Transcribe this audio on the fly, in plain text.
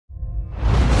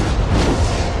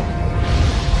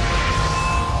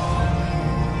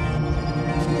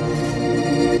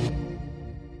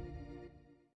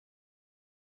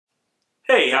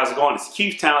Hey, how's it going? It's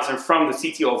Keith Townsend from the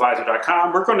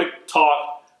CTOadvisor.com. We're going to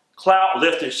talk cloud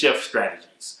lift and shift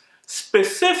strategies.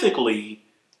 Specifically,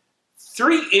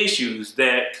 3 issues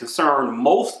that concern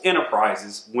most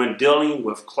enterprises when dealing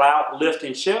with cloud lift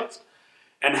and shift,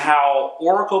 and how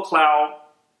Oracle Cloud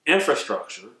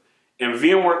Infrastructure and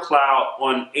VMware Cloud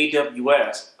on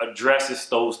AWS addresses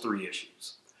those 3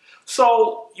 issues.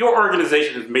 So your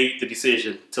organization has made the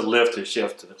decision to lift and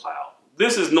shift to the cloud.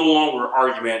 This is no longer an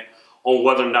argument on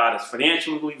whether or not it's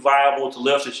financially viable to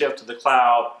lift and shift to the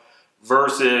cloud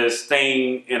versus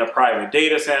staying in a private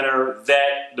data center.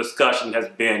 That discussion has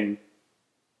been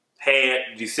had,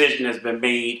 decision has been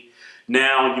made.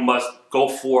 Now you must go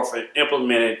forth and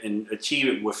implement it and achieve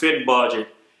it within budget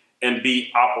and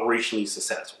be operationally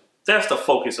successful. That's the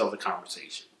focus of the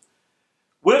conversation.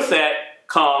 With that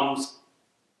comes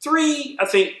 3, I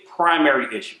think,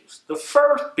 primary issues. The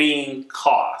first being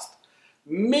cost.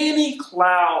 Many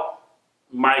cloud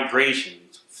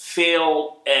migrations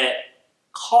fail at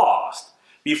cost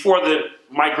before the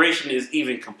migration is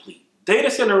even complete. Data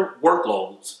center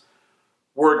workloads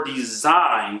were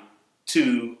designed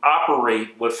to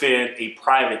operate within a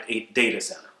private data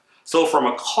center. So from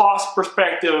a cost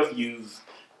perspective, you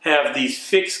have these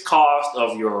fixed costs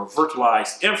of your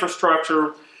virtualized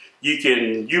infrastructure. You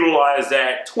can utilize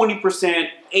that 20%,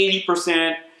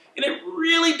 80%, and it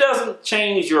really doesn't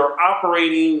change your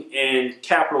operating and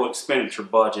capital expenditure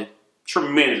budget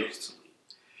tremendously.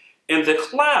 In the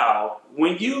cloud,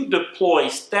 when you deploy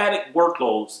static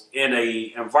workloads in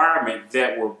an environment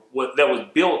that was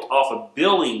built off of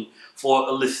billing for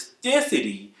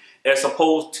elasticity as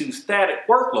opposed to static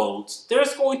workloads,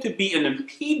 there's going to be an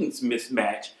impedance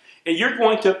mismatch, and you're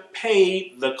going to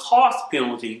pay the cost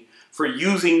penalty for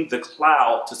using the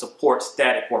cloud to support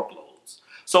static workloads.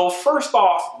 So first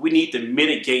off, we need to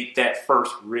mitigate that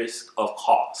first risk of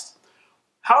cost.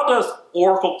 How does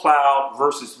Oracle Cloud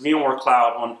versus VMware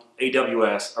Cloud on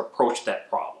AWS approach that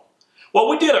problem? Well,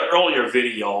 we did an earlier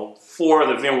video for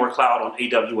the VMware Cloud on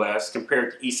AWS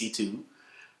compared to EC2.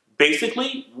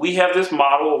 Basically, we have this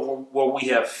model where we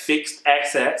have fixed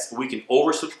assets. We can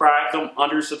oversubscribe them,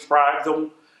 undersubscribe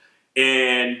them,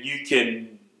 and you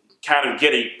can kind of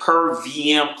get a per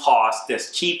VM cost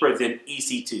that's cheaper than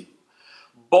EC2.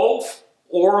 Both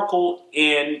Oracle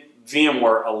and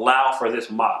VMware allow for this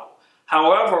model.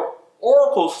 However,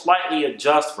 Oracle slightly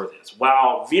adjusts for this.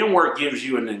 While VMware gives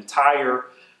you an entire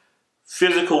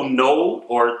physical node,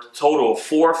 or total of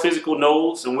 4 physical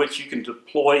nodes in which you can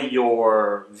deploy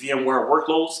your VMware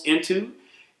workloads into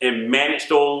and manage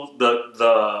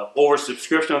the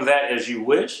oversubscription of that as you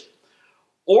wish,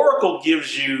 Oracle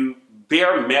gives you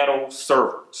bare metal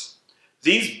servers.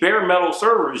 These bare metal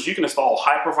servers, you can install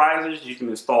hypervisors, you can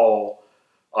install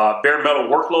bare metal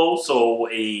workloads, so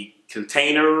a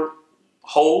container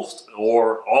host,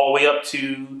 or all the way up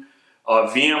to a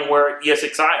VMware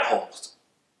ESXi host.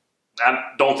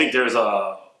 I don't think there's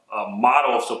a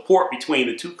model of support between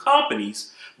the 2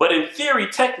 companies, but in theory,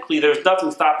 technically, there's nothing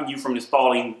stopping you from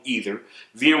installing either.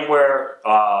 VMware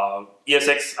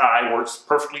ESXi works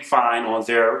perfectly fine on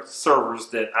their servers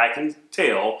that I can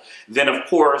tell. Then, of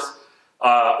course,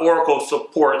 Oracle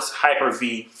supports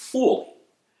Hyper-V fully.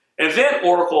 And then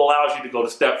Oracle allows you to go a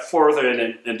step further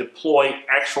and deploy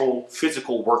actual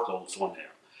physical workloads on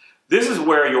there. This is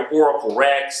where your Oracle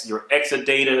racks, your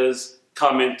Exadatas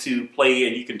come into play,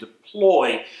 and you can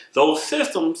deploy those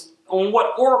systems on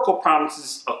what Oracle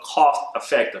promises a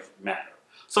cost-effective manner.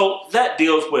 So that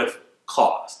deals with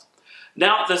cost.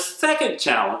 Now, the second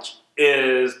challenge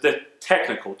is the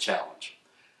technical challenge.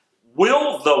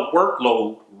 Will the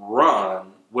workload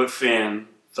run within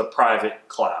the private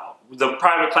cloud? The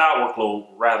private cloud workload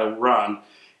rather run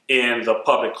in the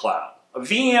public cloud. A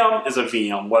VM is a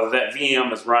VM, whether that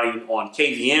VM is running on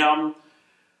KVM,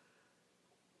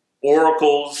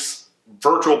 Oracle's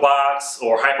VirtualBox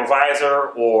or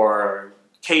hypervisor, or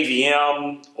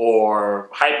KVM, or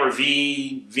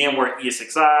Hyper-V, VMware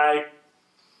ESXi.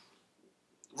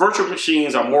 Virtual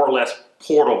machines are more or less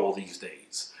portable these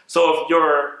days. So if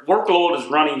your workload is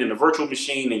running in a virtual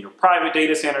machine in your private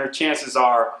data center, chances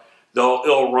are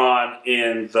it'll run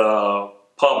in the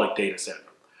public data center.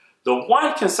 The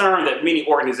one concern that many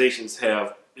organizations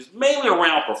have is mainly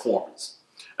around performance.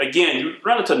 Again, you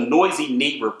run into noisy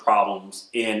neighbor problems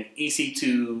in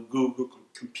EC2, Google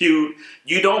Compute.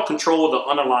 You don't control the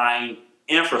underlying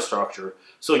infrastructure,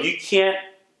 so you can't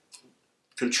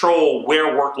control where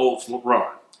workloads will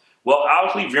run. Well,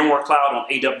 obviously, VMware Cloud on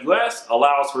AWS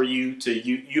allows for you to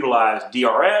utilize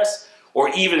DRS or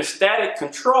even static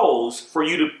controls for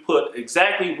you to put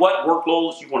exactly what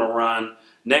workloads you want to run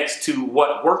next to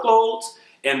what workloads,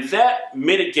 and that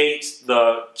mitigates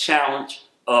the challenge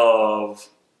of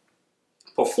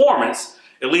performance,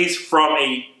 at least from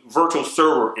a virtual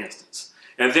server instance.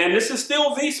 And then this is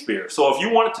still vSphere. So if you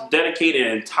wanted to dedicate an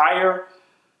entire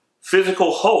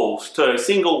physical host to a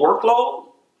single workload,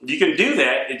 you can do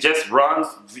that. It just runs,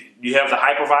 you have the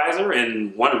hypervisor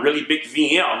and one really big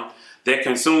VM that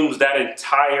consumes that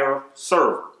entire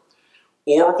server.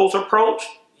 Oracle's approach,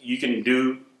 you can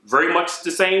do very much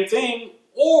the same thing,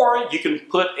 or you can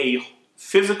put a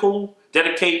physical,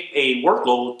 dedicate a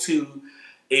workload to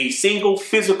a single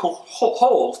physical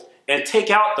host and take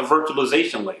out the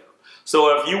virtualization layer.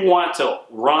 So if you want to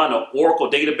run an Oracle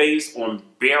database on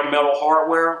bare metal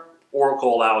hardware,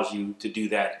 Oracle allows you to do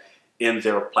that in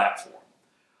their platform.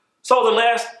 So the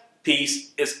last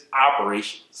piece is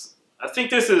operations. I think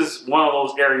this is one of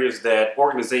those areas that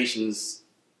organizations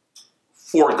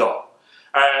forego.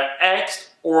 I asked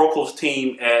Oracle's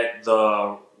team at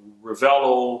the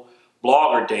Revello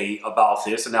Blogger Day about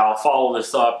this, and I'll follow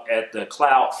this up at the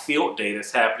Cloud Field Day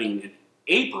that's happening in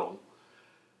April.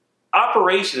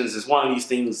 Operations is one of these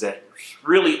things that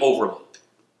really overlooked.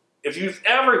 If you've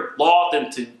ever logged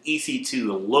into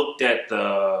EC2 and looked at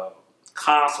the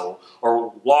console,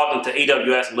 or logged into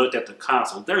AWS and looked at the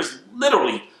console, there's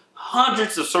literally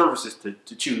hundreds of services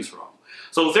to choose from.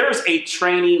 So there's a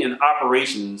training and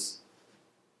operations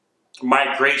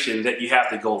migration that you have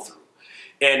to go through.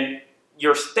 And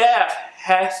your staff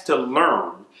has to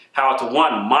learn how to,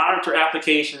 one, monitor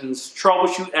applications,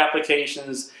 troubleshoot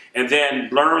applications, and then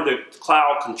learn the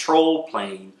cloud control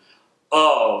plane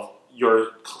of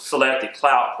your selected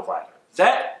cloud provider.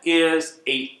 That is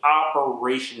an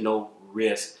operational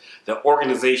risk that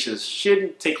organizations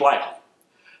shouldn't take lightly.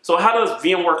 So how does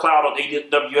VMware Cloud on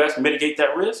AWS mitigate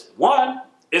that risk? One,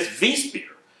 it's vSphere.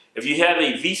 If you have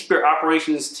a vSphere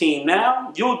operations team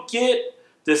now, you'll get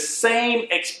the same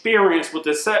experience with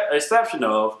the exception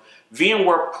of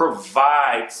VMware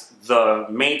provides the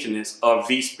maintenance of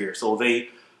vSphere. So they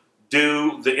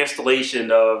do the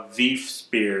installation of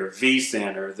vSphere,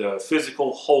 vCenter, the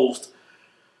physical host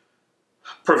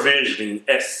provisioning,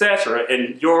 etc.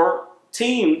 And your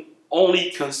team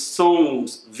only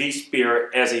consumes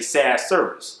vSphere as a SaaS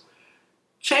service.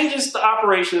 Changes the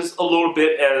operations a little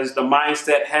bit as the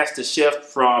mindset has to shift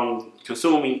from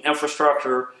consuming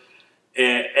infrastructure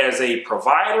as a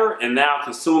provider and now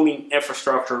consuming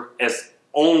infrastructure as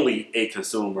only a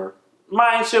consumer.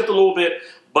 Mind shift a little bit,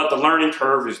 but the learning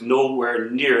curve is nowhere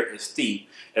near as steep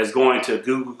as going to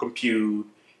Google Compute,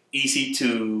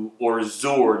 EC2, or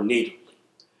Azure natively.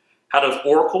 How does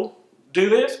Oracle do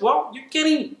this? Well, you're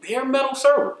getting bare metal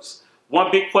servers. One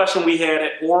big question we had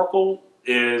at Oracle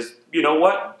is, you know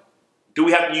what? Do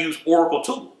we have to use Oracle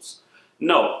tools?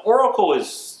 No, Oracle is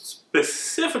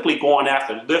specifically going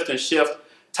after lift and shift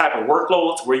type of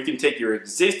workloads where you can take your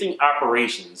existing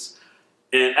operations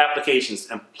and applications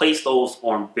and place those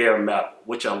on bare metal,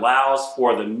 which allows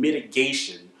for the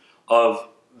mitigation of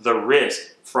the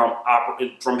risk from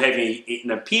having an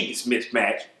impedance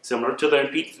mismatch, similar to the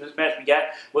impedance mismatch we got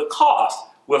with cost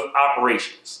with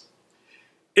operations.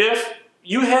 If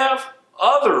you have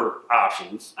other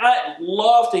options, I'd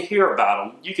love to hear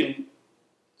about them. You can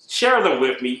share them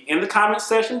with me in the comment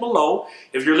section below.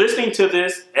 If you're listening to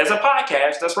this as a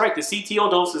podcast, that's right, the CTO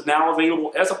Dose is now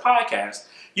available as a podcast.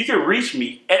 You can reach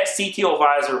me at CTO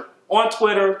Advisor on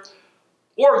Twitter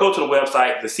or go to the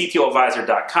website,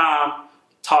 thectoadvisor.com.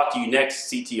 Talk to you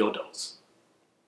next, CTO Dose.